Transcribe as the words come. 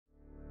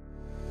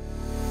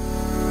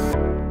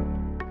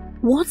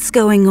What's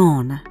going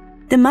on?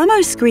 The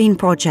MammoScreen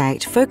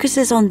Project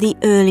focuses on the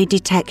early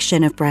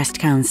detection of breast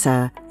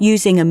cancer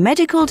using a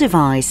medical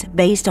device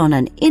based on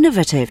an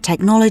innovative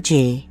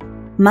technology.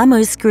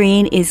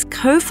 MammoScreen is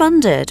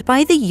co-funded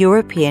by the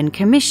European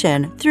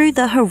Commission through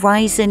the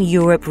Horizon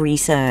Europe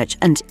Research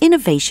and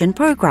Innovation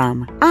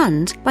Programme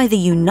and by the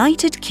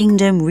United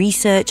Kingdom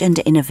Research and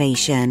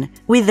Innovation,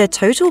 with a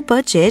total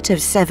budget of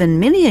 €7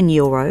 million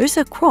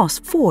across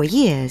 4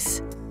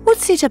 years.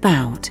 What's it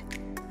about?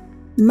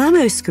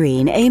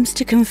 MammoScreen aims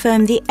to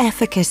confirm the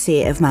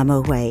efficacy of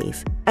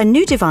MammoWave, a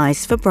new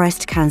device for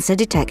breast cancer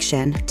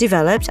detection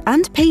developed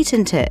and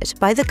patented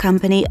by the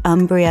company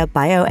Umbria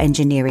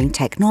Bioengineering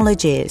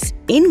Tecnologies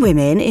in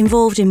women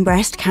involved in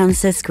breast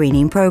cancer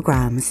screening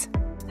programs.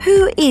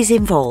 Who is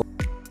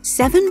involved?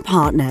 7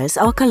 partners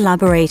are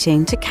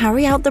collaborating to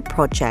carry out the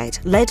project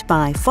led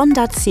by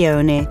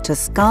Fondazione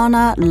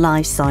Toscana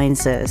Life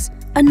Sciences,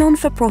 a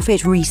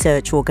non-for-profit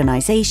research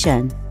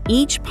organization.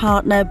 Each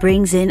partner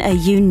brings in a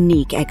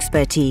unique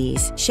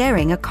expertise,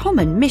 sharing a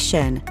common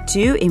mission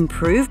to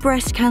improve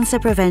breast cancer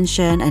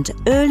prevention and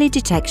early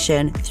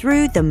detection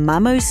through the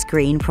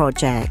MammoScreen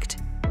Project.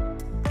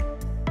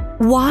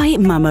 Why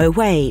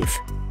MammoWave?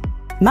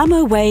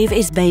 MammoWave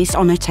is based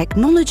on a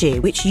technology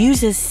which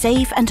uses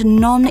safe and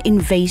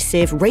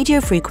non-invasive radio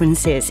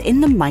frequencies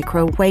in the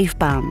microwave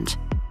band.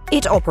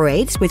 It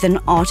operates with an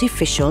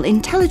artificial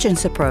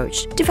intelligence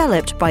approach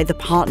developed by the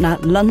partner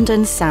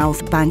London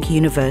South Bank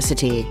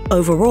University,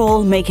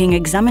 overall making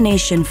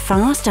examination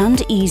fast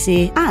and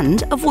easy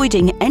and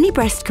avoiding any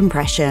breast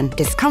compression,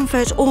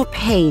 discomfort or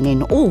pain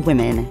in all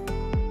women.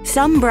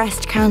 Some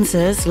breast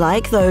cancers,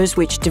 like those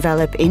which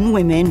develop in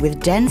women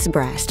with dense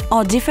breast,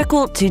 are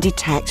difficult to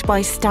detect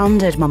by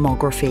standard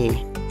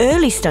mammography.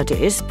 Early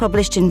studies,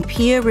 published in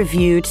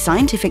peer-reviewed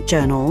scientific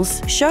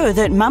journals, show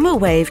that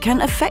MammoWave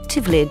can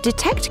effectively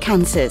detect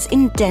cancers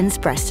in dense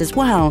breast as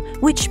well,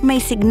 which may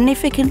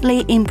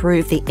significantly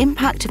improve the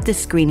impact of the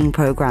screening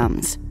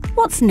programs.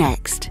 What's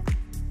next?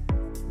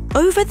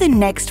 Over the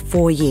next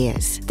 4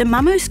 years, the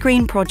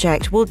MammoScreen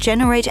Project will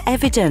generate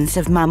evidence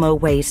of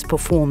MammoWave's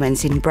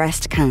performance in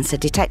breast cancer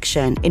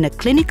detection in a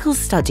clinical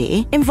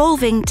study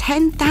involving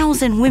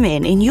 10,000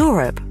 women in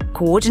Europe,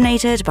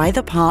 coordinated by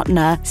the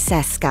partner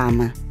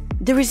SESCAM.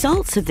 The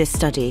results of this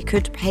study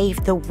could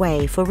pave the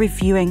way for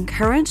reviewing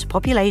current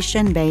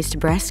population-based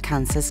breast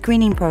cancer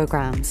screening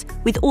programs,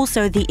 with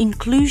also the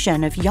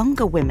inclusion of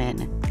younger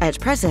women. At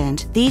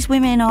present, these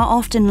women are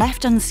often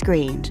left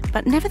unscreened,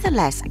 but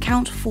nevertheless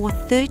account for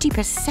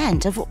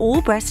 30% of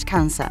all breast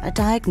cancer are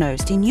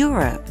diagnosed in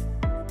Europe.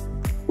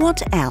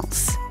 What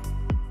else?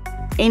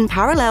 In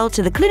parallel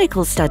to the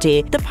clinical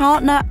study, the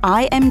partner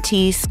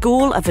IMT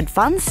School of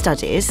Advanced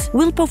Studies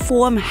will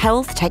perform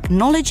health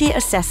technology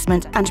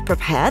assessment and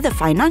prepare the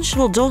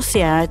financial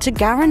dossier to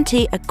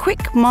guarantee a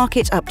quick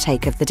market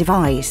uptake of the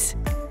device.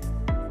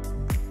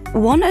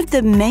 One of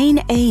the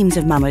main aims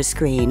of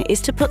MammoScreen is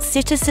to put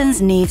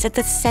citizens' needs at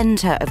the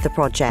centre of the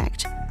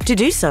project. To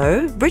do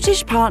so,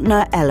 British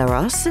partner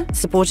Elaros,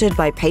 supported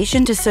by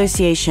patient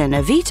association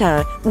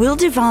Avita, will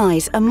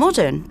devise a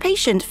modern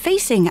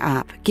patient-facing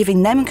app,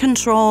 giving them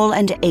control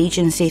and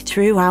agency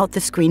throughout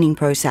the screening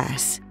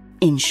process.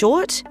 In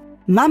short,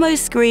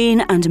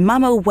 MammoScreen and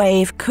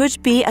MammoWave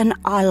could be an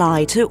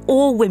ally to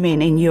all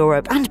women in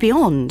Europe and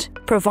beyond,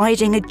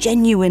 providing a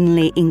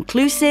genuinely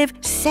inclusive,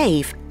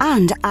 safe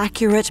and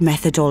accurate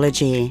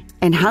methodology,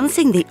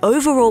 enhancing the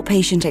overall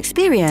patient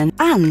experience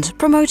and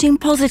promoting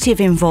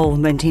positive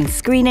involvement in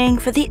screening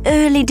for the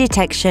early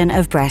detection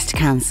of breast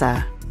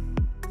cancer.